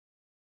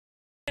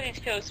these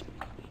pills.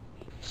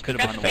 Could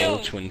have been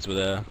failed twins were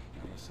there.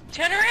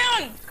 Turn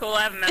around! Cool,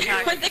 I have a med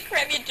pack. What the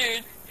crap you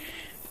dude?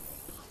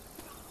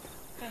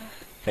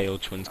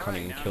 Failed twins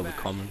coming and kill the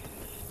common.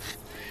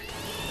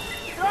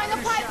 Throwing a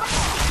pipe.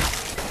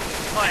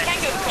 Oi, Can't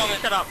kill the common.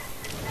 shut up.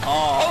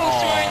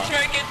 Oh,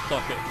 smoke it.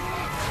 Fuck it.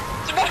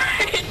 Smoke!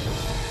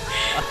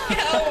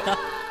 Help!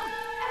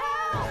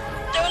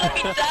 Don't let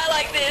me die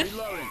like this!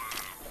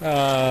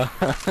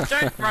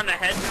 Don't run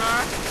ahead,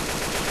 Mara.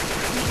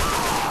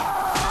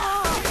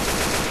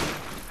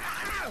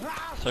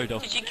 So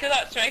dumb. Did you kill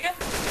that smoker?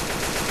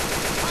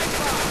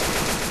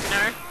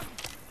 No.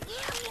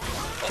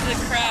 What the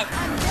crap?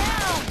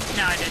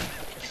 No, I didn't.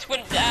 Just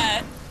wouldn't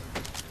die.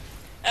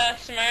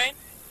 Simone?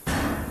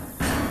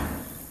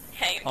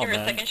 Hang on, Oh, give her a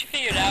man. second, she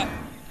figured it out.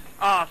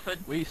 Oh, for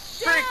We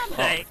frick's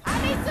sake.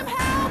 I need some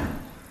help.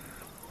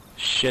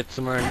 Shit,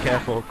 Samaritan,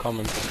 careful,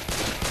 common.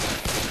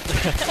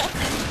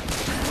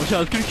 Watch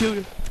out, it's gonna kill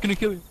you. It's gonna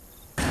kill you.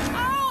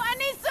 Oh, I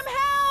need some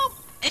help.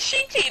 Is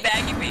she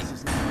teabagging me?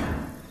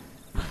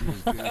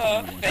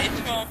 Oh,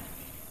 face mom.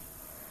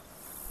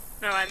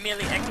 No, I'm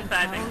merely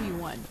exercising. Oh, you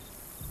won.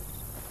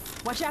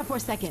 Watch out for a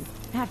second.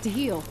 I have to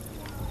heal.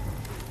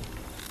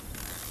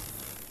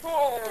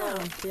 Oh,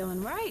 I'm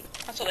feeling right.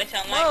 that's what they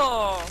sound like.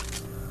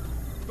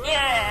 Whoa!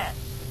 Yeah!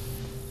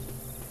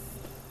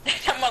 They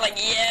sound more like,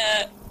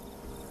 yeah.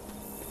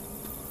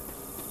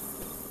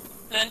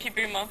 Learn to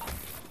boomer.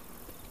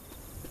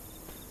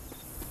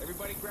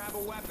 Everybody grab a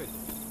weapon.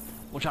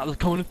 Watch out, there's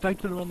common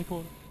infected around the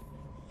corner.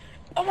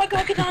 Oh my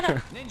god,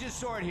 katana! Ninja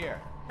sword here.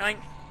 Yoink.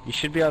 You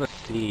should be able to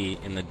see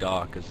in the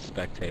dark as a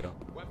spectator.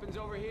 Weapons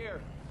over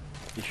here.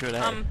 You sure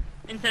that?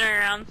 Incendiary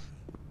rounds.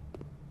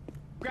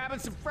 Grabbing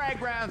some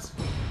frag rounds.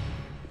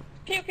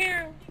 Pew pew!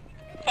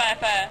 Fire,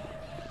 fire.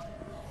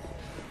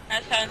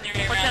 That's how it's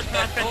doing Watch out, around.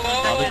 smash fence.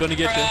 Oh, They're gonna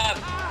get you. crap.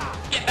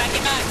 Get back,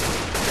 get back!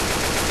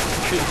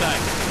 Shoot the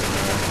tank.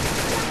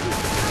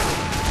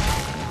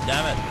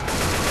 Damn it.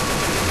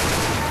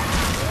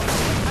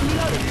 I'm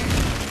reloading.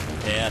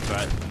 Yeah, that's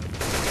right.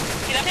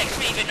 See, that takes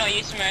me, but not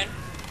you, Simone.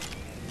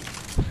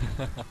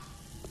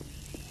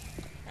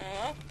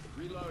 Oh.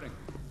 Reloading.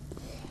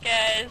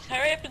 Guys,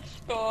 hurry up and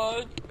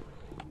score.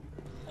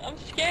 I'm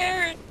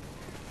scared.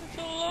 I'm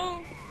so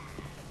alone.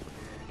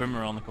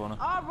 Boomer on the corner.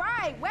 All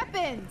right,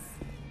 weapons.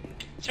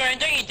 Simone,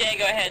 don't you dare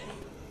go ahead.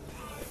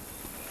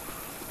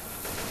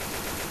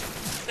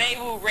 They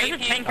will rape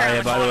There's a you. tank Oh around yeah,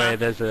 the by the corner. way,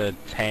 there's a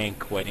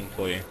tank waiting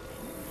for you.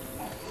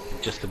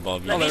 Just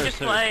above you. Let me just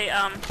play,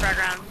 frag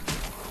rounds.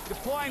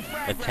 Deploying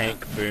frag A rounds.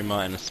 tank, boomer,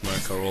 and a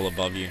smoker are all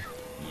above you.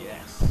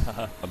 Yes.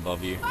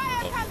 Above you. Fire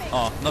Above you. coming.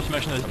 Oh, not to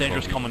mention there's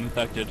dangerous common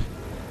infected.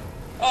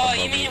 Oh,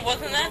 you Above mean you. it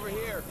wasn't there? Over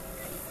here.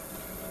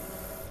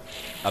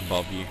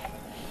 Above you.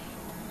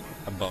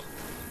 Above.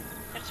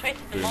 I just waited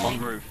for Boomer. the On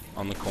moment. roof.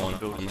 On the corner.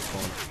 On the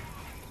corner.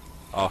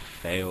 Oh,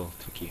 fail.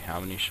 Took you how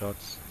many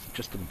shots?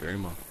 Just a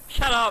boomer.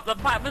 Shut up, the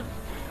pipe was...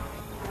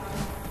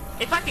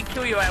 If I could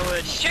kill you, I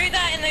would. Shoot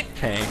that in the...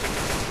 Tank.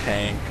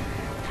 Tank.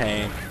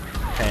 Tank.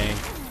 Tank.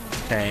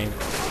 Tank.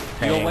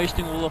 Tank. You're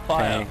wasting all the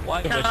fire. Tank. Why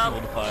are you Shut wasting up,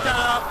 all the fire? shut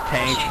up.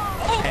 Tank.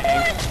 Oh,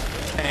 Tank.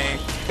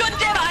 Tank. God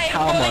damn it, I am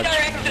How poorly much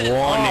directed.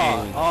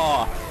 warning?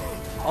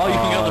 Oh, you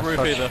can get on the roof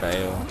such either.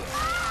 fail.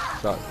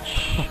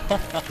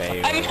 Such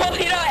fail. I'm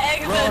poorly not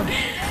exit.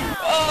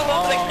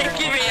 Oh,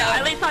 give me At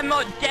out. least I'm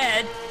not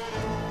dead.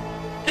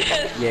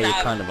 Yeah, you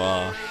Snap. kind of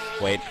are.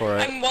 Wait for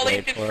it. I'm Molly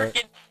Wait to for it.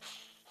 freaking...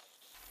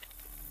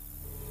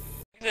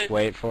 Exit.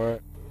 Wait for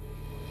it.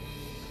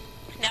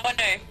 Now I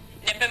know.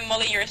 Never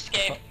Molly your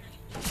escape.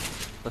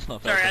 That's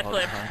not Sorry, fair. I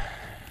slipped.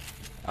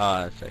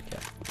 Ah, it's okay.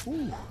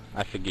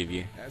 I forgive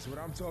you. That's what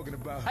I'm talking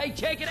about. Hey,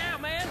 check it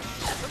out, man!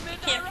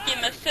 Can't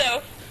forgive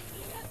myself.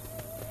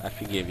 I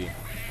forgive you.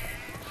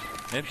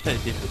 Maybe you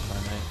take this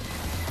time, mate.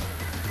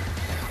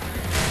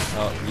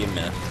 Oh, you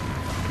missed.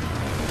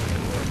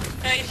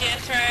 Oh,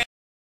 yes, right.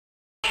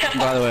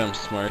 By the way, I'm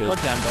smart. God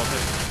damn,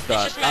 Dolphin.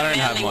 But just I my don't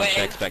have manly much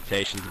way.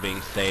 expectations of being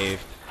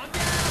saved.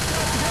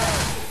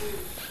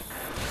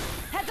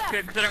 Heads up.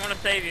 Good, because I don't want to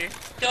save you.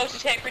 Dose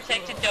attack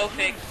protected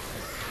Dolphig.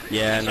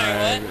 Yeah, no,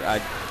 Sorry,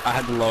 what? I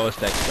had the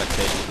lowest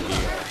expectations of you.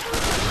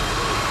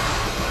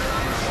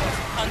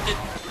 100.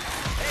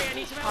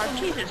 Oh,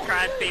 Jesus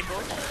Christ, people.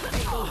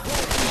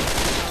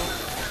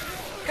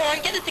 Come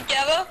on, get it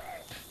together.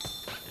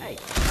 Hey.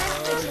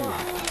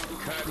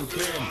 Cotton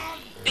candy.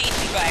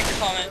 Beating back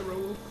comment.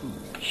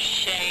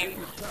 Shame.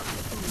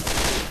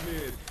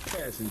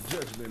 Passing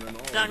judgment on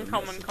all Done the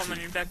common, messages. common,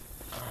 in fact.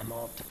 I'm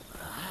off.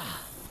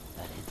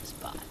 That hit the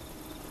spot.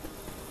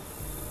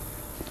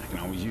 I can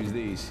always use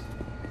these.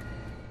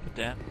 God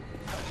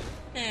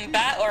damn.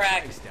 Bat or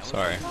axe?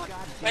 Sorry.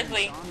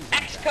 Wesley,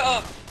 axe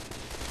co-op.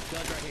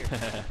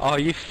 Oh,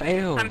 you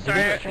failed. I'm sorry,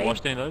 You didn't I fail.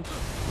 Watched any of those?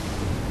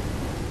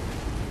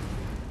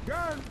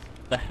 Gun.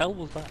 The hell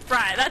was that?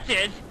 Right, that's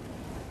it.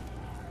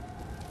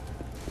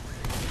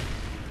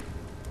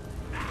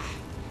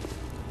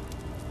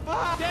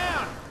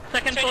 Down.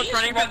 Second So thoughts you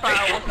running just for fire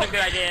run wasn't a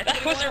good idea.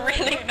 That was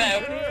really fail.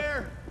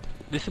 Here.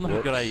 This is not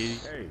a good idea.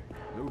 Hey,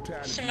 no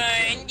time to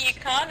Simone, you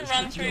can't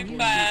run through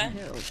fire.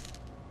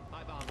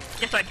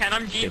 Yes, I can.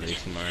 I'm Silly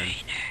Jeeves. Simone.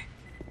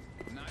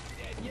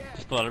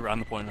 Just thought I'd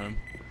round the point home.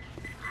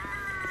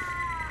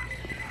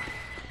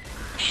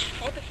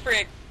 What the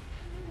frick?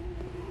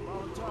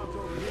 Molotov's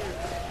over here.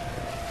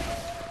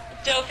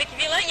 Delphic,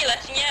 have you learnt your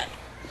lesson yet?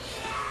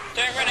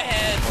 Don't run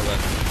ahead. Hold on.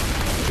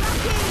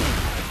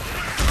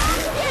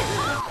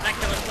 That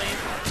kill him, please.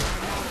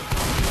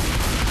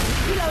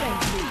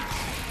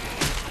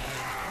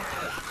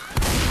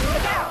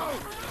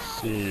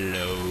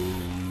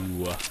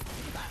 Slow.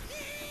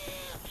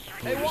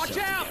 Hey, watch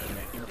out!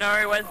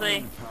 No,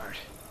 Wesley. Part.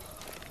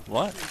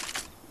 What?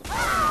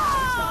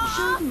 Stop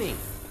shooting me.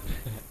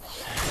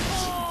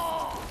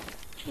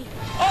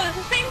 Oh, there's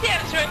the same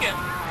damn smoker.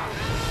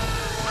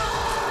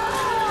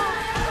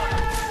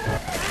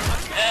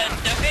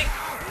 Delphic?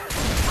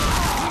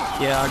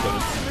 Yeah, I got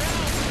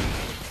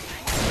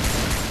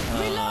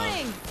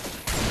Reloading.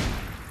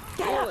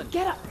 Get up,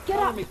 get up, get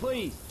up. me,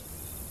 please.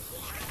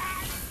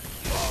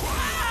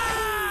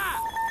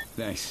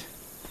 Thanks.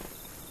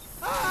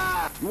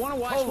 You want to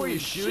watch where you're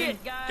shooting?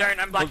 Don't,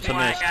 I'm black What's and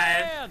the white, miss?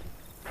 guys.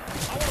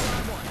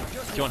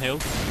 Do you want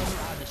heals?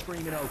 The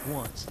Screaming Oak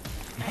once.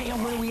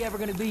 Man, when are we ever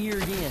gonna be here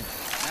again?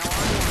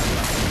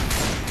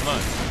 Come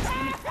on.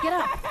 Get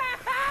up.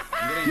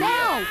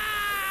 Now.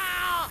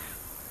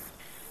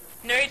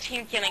 No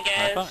team killing,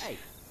 High guys. five.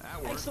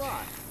 Thanks a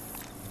lot.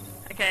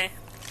 Okay.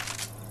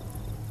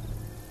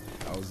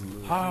 I was a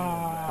little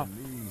Ah.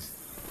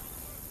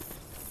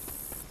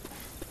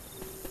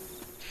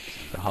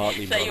 The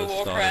Hartley Say your brothers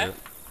war started cry. it.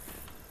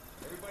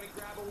 Everybody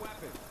grab a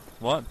weapon.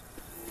 What?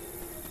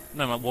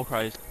 No, my war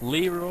cry is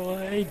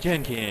Leroy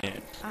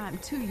Jenkins. I'm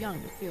too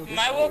young to feel this.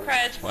 My war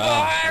cry is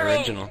Wow, viral.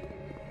 original.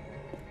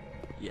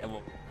 Yeah,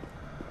 well,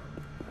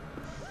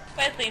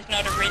 Wesley's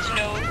not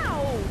original.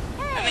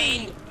 I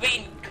mean,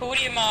 we called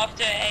him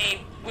after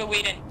Will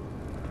Wheaton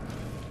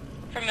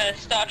from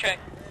Star Trek,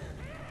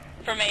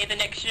 from The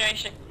Next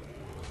Generation.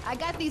 I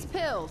got these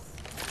pills.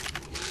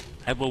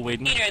 Edward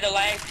Whedon, You know the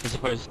life. as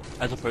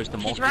opposed to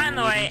She's multiple right in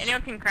the way. Whedons.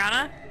 Anyone can crown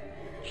her?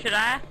 Should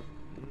I?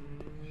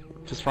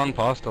 Just run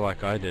past her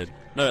like I did.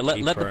 No, let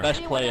Keep the her. best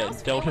Anyone player,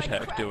 else feel Delta like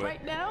Tech, crap do it.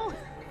 right now?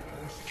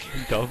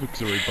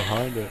 Delphic's already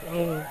behind it.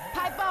 Oh.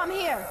 Pipe bomb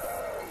here.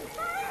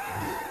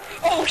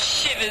 Oh,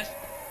 shivers.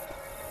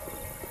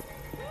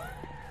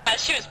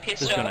 She was pissed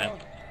Just off. gonna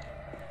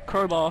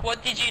crowbar.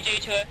 What did you do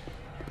to her?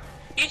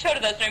 You told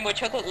her there's no more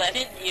chocolate left,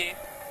 didn't you?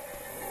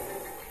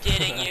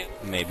 Didn't you?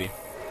 Maybe.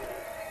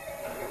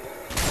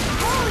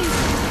 Holy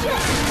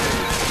shit.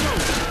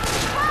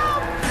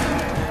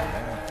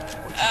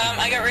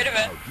 I got rid of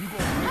her.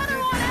 Heather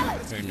on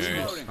Alex. Who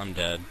knows? I'm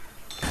dead.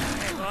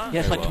 Yeah,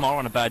 it's like well. tomorrow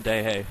on a bad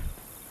day, hey.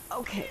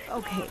 Okay,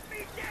 okay.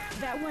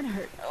 That one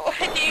hurt. Why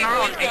do you Tomorrow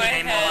on always any go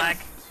day more ahead? like.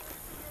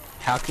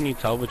 How can you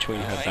tell between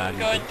her my bad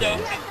God, and good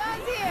days?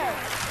 Guns here.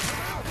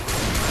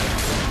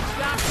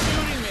 Stop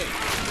shooting me!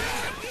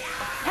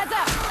 Heads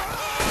up.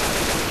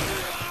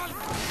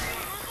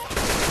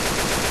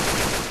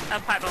 A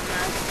pipe bomb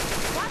there.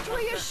 Watch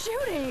where you're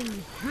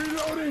shooting.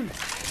 Reloading!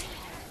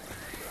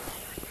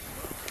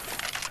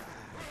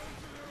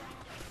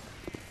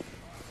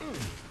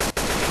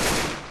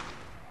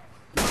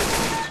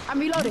 I'm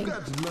reloading.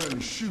 Got to learn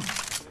to shoot.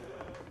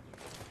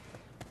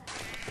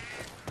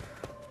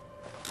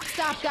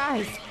 Stop,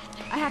 guys.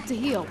 I have to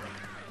heal.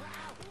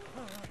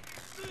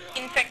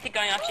 Infected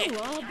going after you.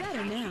 Oh, all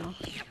better now.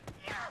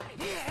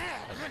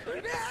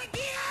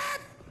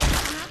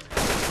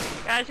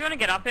 Guys, you wanna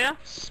get up here?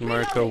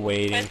 Smirker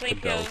waiting Wesley for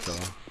kills.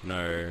 Delta.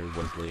 No,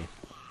 Wesley.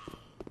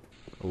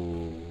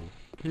 Ooh.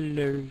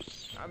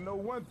 Close. I know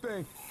one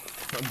thing.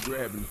 I'm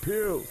grabbing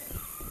pills.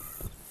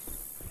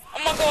 Oh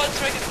my God,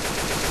 Smoker.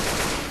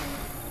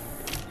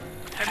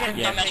 Okay,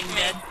 Yeah. something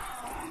dead.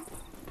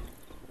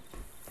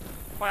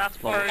 What else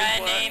for My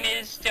name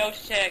is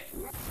Delta Tech.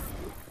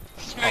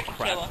 Smoker Oh,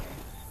 crap. Killer.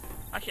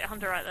 Oh shit,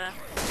 Hunter right there.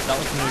 That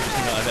was the movest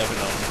thing I've ever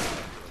known.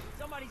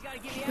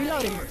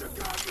 Reloading.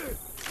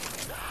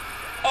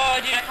 Oh,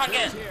 dude, I can't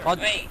get it. Oh,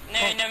 Wait, no,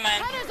 never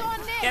mind. Heather's on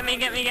Nick.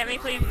 Get me,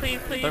 please, please,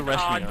 please. Don't rush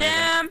Aw, me,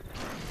 damn!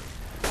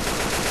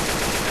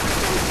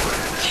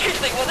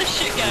 Seriously, what the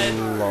shit, guys?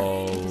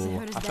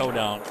 Lol. I fell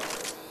down.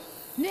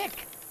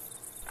 Nick.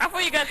 I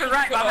thought you guys were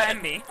right God.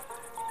 behind me.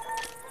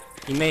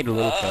 You made a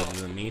little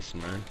further than me,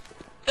 Simone.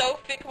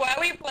 Delphic, why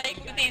are we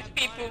playing with these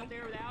people?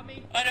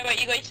 Oh no, wait,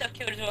 you got yourself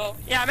killed as well.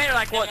 Yeah, I made it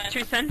like, what,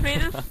 2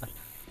 centimeters?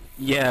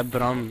 Yeah,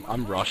 but I'm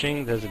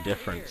rushing. There's a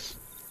difference.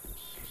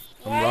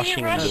 Why are I'm you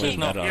rushing and rushing? doing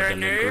You're better a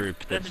than a noob.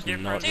 group There's a that's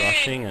difference. not Dude,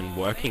 rushing and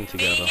working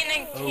together. Being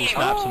in a Oh, team.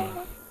 snap,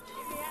 Simone.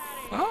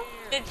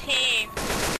 The team.